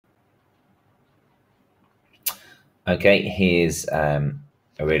Okay, here's a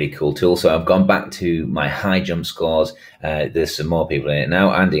really cool tool. So I've gone back to my high jump scores. There's some more people in it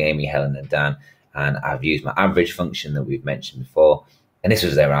now: Andy, Amy, Helen, and Dan. And I've used my average function that we've mentioned before, and this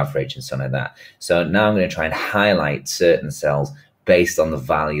was their average and something like that. So now I'm going to try and highlight certain cells based on the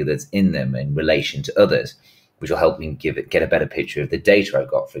value that's in them in relation to others, which will help me get a better picture of the data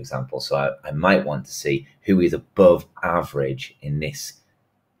I've got, for example. So I might want to see who is above average in this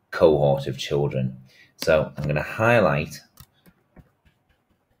cohort of children. So I'm going to highlight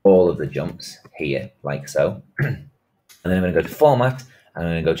all of the jumps here, like so. And then I'm going to go to Format, and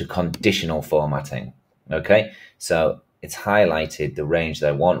I'm going to go to Conditional Formatting. Okay, so it's highlighted the range that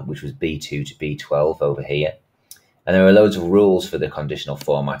I want, which was B2 to B12 over here. And there are loads of rules for the conditional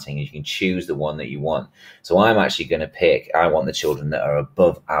formatting. You can choose the one that you want. So I'm actually going to pick, I want the children that are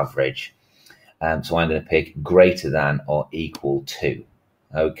above average. So I'm going to pick greater than or equal to.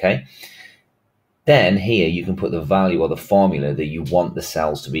 Okay. Then here you can put the value or the formula that you want the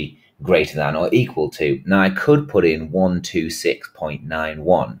cells to be greater than or equal to. Now I could put in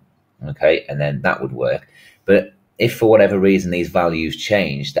 126.91, okay, and then that would work. But if for whatever reason these values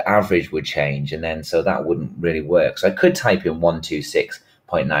change, the average would change, and then so that wouldn't really work. So I could type in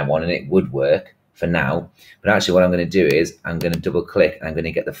 126.91 and it would work for now. But actually what I'm going to do is I'm going to double click and I'm going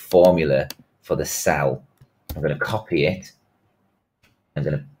to get the formula for the cell. I'm going to copy it. I'm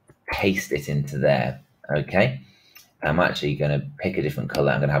going to paste it into there. Okay, I'm actually going to pick a different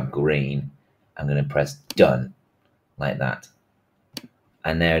color. I'm going to have green. I'm going to press done like that,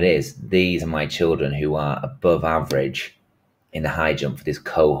 and there it is. These are my children who are above average in the high jump for this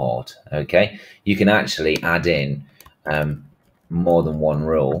cohort. Okay, you can actually add in more than one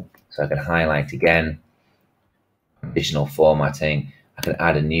rule. So I can highlight again, additional formatting. I can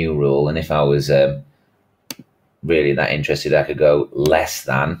add a new rule, and if I was really that interested, I could go less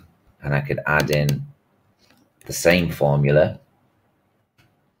than, and I could add in the same formula,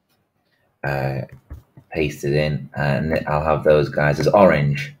 paste it in, and I'll have those guys as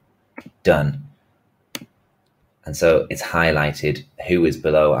orange. Done. And so it's highlighted who is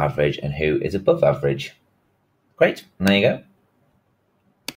below average and who is above average. Great. And there you go.